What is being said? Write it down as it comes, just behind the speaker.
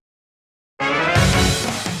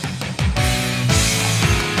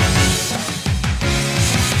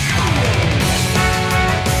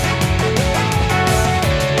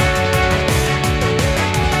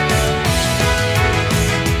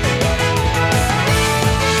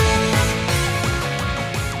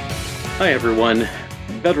Hi everyone,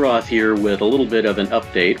 Bedroth here with a little bit of an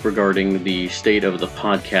update regarding the state of the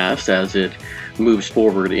podcast as it moves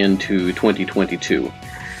forward into 2022.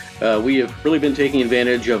 We have really been taking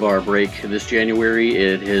advantage of our break this January.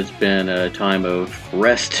 It has been a time of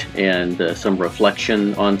rest and some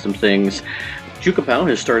reflection on some things. Shukapow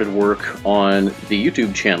has started work on the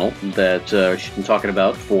YouTube channel that she's been talking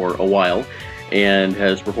about for a while, and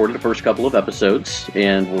has recorded the first couple of episodes,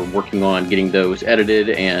 and we're working on getting those edited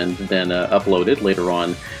and then uploaded later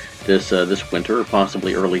on this winter, or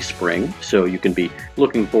possibly early spring. So you can be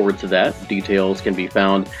looking forward to that. Details can be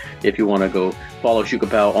found if you want to go follow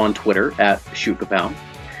Shukapow on Twitter @Shukapow.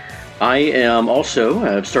 I am also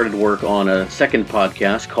have started work on a second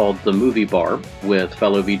podcast called The Movie Bar with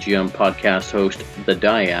fellow VGM podcast host The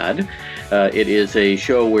Dyad. It is a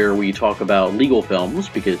show where we talk about legal films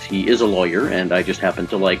because he is a lawyer and I just happen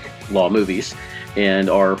to like law movies. And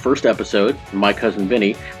our first episode, My Cousin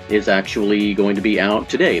Vinny, is actually going to be out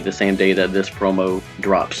today, the same day that this promo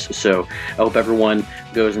drops. So I hope everyone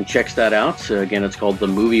goes and checks that out. Again, it's called The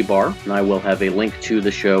Movie Bar, and I will have a link to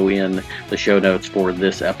the show in the show notes for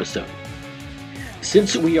this episode.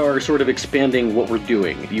 Since we are sort of expanding what we're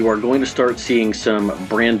doing, you are going to start seeing some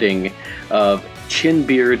branding of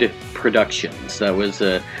Chinbeard Productions. That was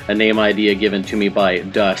a name idea given to me by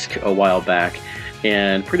Dusk a while back.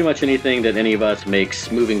 And pretty much anything that any of us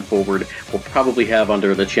makes moving forward will probably have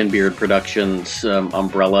under the Chinbeard Productions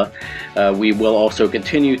umbrella. We will also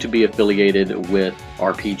continue to be affiliated with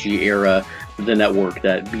RPG Era, the network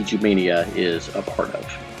that BG Mania is a part of.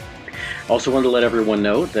 Also wanted to let everyone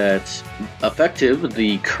know that effective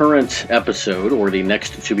the current episode, or the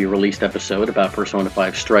next to be released episode about Persona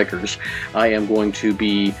 5 Strikers, I am going to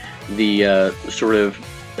be the sort of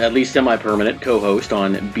at least semi-permanent co-host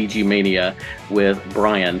on BG Mania with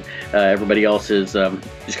Brian. Everybody else is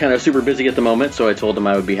just kind of super busy at the moment, so I told him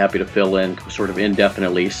I would be happy to fill in sort of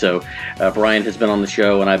indefinitely. So Brian has been on the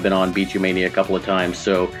show, and I've been on BG Mania a couple of times,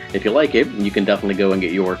 so if you like it, you can definitely go and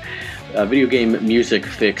get your video game music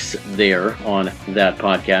fix there on that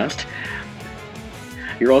podcast.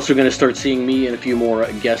 You're also going to start seeing me in a few more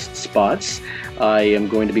guest spots. I am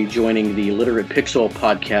going to be joining the Literate Pixel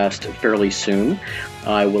podcast fairly soon.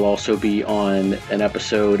 I will also be on an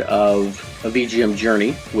episode of a VGM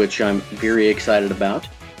Journey, which I'm very excited about.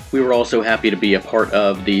 We were also happy to be a part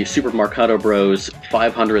of the Super Marcato Bros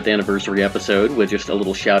 500th anniversary episode with just a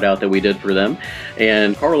little shout out that we did for them.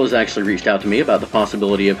 And Carl has actually reached out to me about the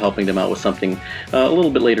possibility of helping them out with something a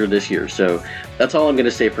little bit later this year. So that's all I'm going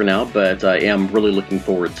to say for now, but I am really looking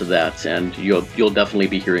forward to that, and you'll definitely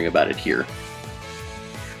be hearing about it here.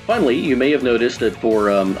 Finally, you may have noticed that for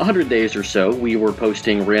 100 days or so, we were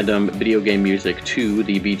posting random video game music to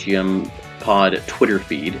the VGM Pod Twitter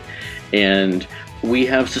feed, and we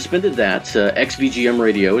have suspended that. XVGM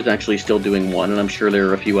Radio is actually still doing one, and I'm sure there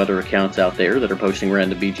are a few other accounts out there that are posting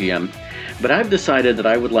random VGM. But I've decided that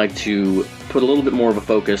I would like to put a little bit more of a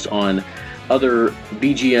focus on other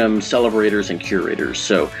VGM celebrators and curators.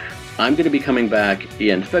 So I'm going to be coming back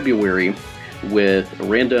in February with a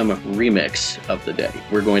random remix of the day.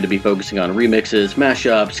 We're going to be focusing on remixes,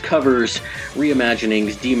 mashups, covers,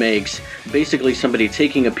 reimaginings, demakes, basically somebody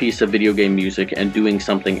taking a piece of video game music and doing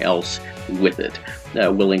something else with it.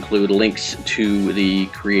 We'll include links to the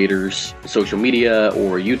creators' social media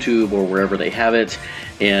or YouTube or wherever they have it,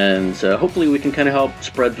 and hopefully we can kind of help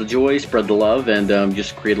spread the joy, spread the love, and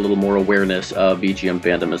just create a little more awareness of VGM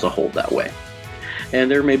fandom as a whole that way. And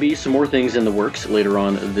there may be some more things in the works later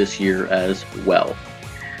on this year as well.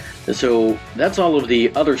 So that's all of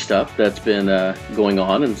the other stuff that's been going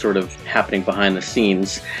on and sort of happening behind the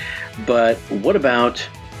scenes. But what about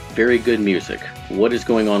very good music? What is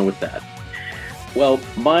going on with that? Well,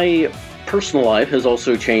 my personal life has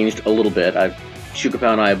also changed a little bit.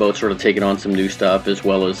 Shukapow and I have both sort of taken on some new stuff, as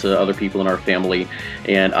well as other people in our family,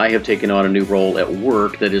 and I have taken on a new role at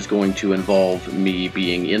work that is going to involve me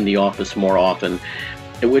being in the office more often,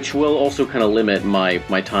 which will also kind of limit my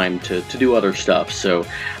time to do other stuff. So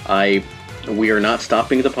we are not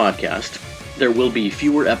stopping the podcast. There will be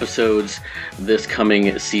fewer episodes this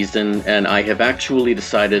coming season, and I have actually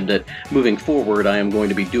decided that moving forward I am going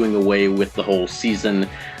to be doing away with the whole season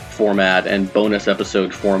format and bonus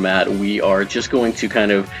episode format. We are just going to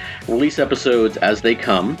kind of release episodes as they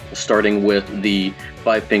come, starting with the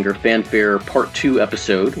Five Finger Fanfare Part 2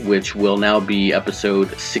 episode, which will now be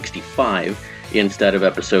episode 65 instead of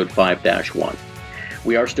episode 5-1.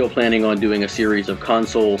 We are still planning on doing a series of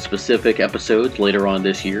console-specific episodes later on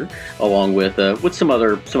this year, along with some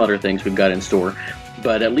other things we've got in store.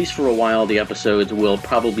 But at least for a while, the episodes will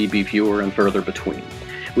probably be fewer and further between.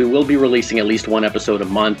 we will be releasing at least one episode a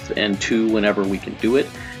month and 2 whenever we can do it.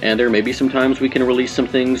 And there may be some times we can release some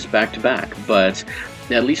things back to back, but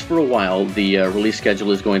at least for a while, the release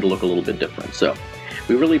schedule is going to look a little bit different. So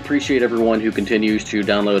we really appreciate everyone who continues to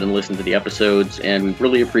download and listen to the episodes, and we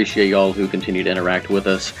really appreciate y'all who continue to interact with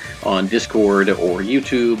us on Discord or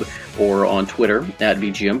YouTube or on Twitter at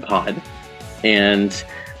VGM Pod. And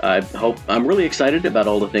I'm really excited about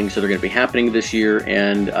all the things that are going to be happening this year,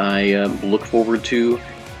 and I look forward to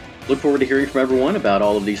hearing from everyone about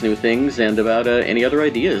all of these new things and about any other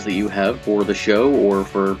ideas that you have for the show or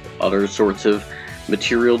for other sorts of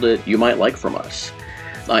material that you might like from us.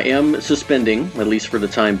 I am suspending, at least for the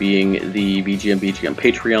time being, the BGM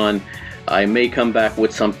Patreon. I may come back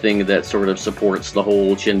with something that sort of supports the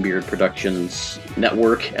whole Chinbeard Productions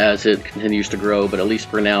network as it continues to grow, but at least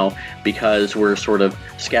for now, because we're sort of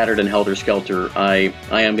scattered and helter-skelter, I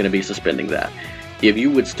am going to be suspending that. If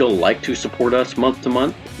you would still like to support us month to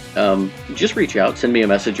month, just reach out, send me a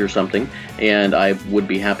message or something, and I would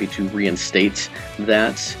be happy to reinstate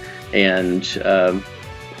that, and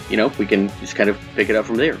we can just kind of pick it up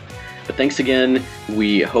from there. But thanks again.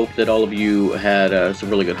 We hope that all of you had some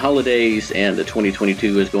really good holidays and that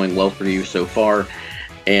 2022 is going well for you so far.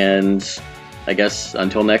 And I guess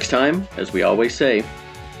until next time, as we always say,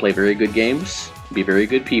 play very good games, be very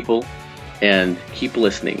good people, and keep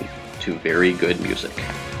listening to very good music.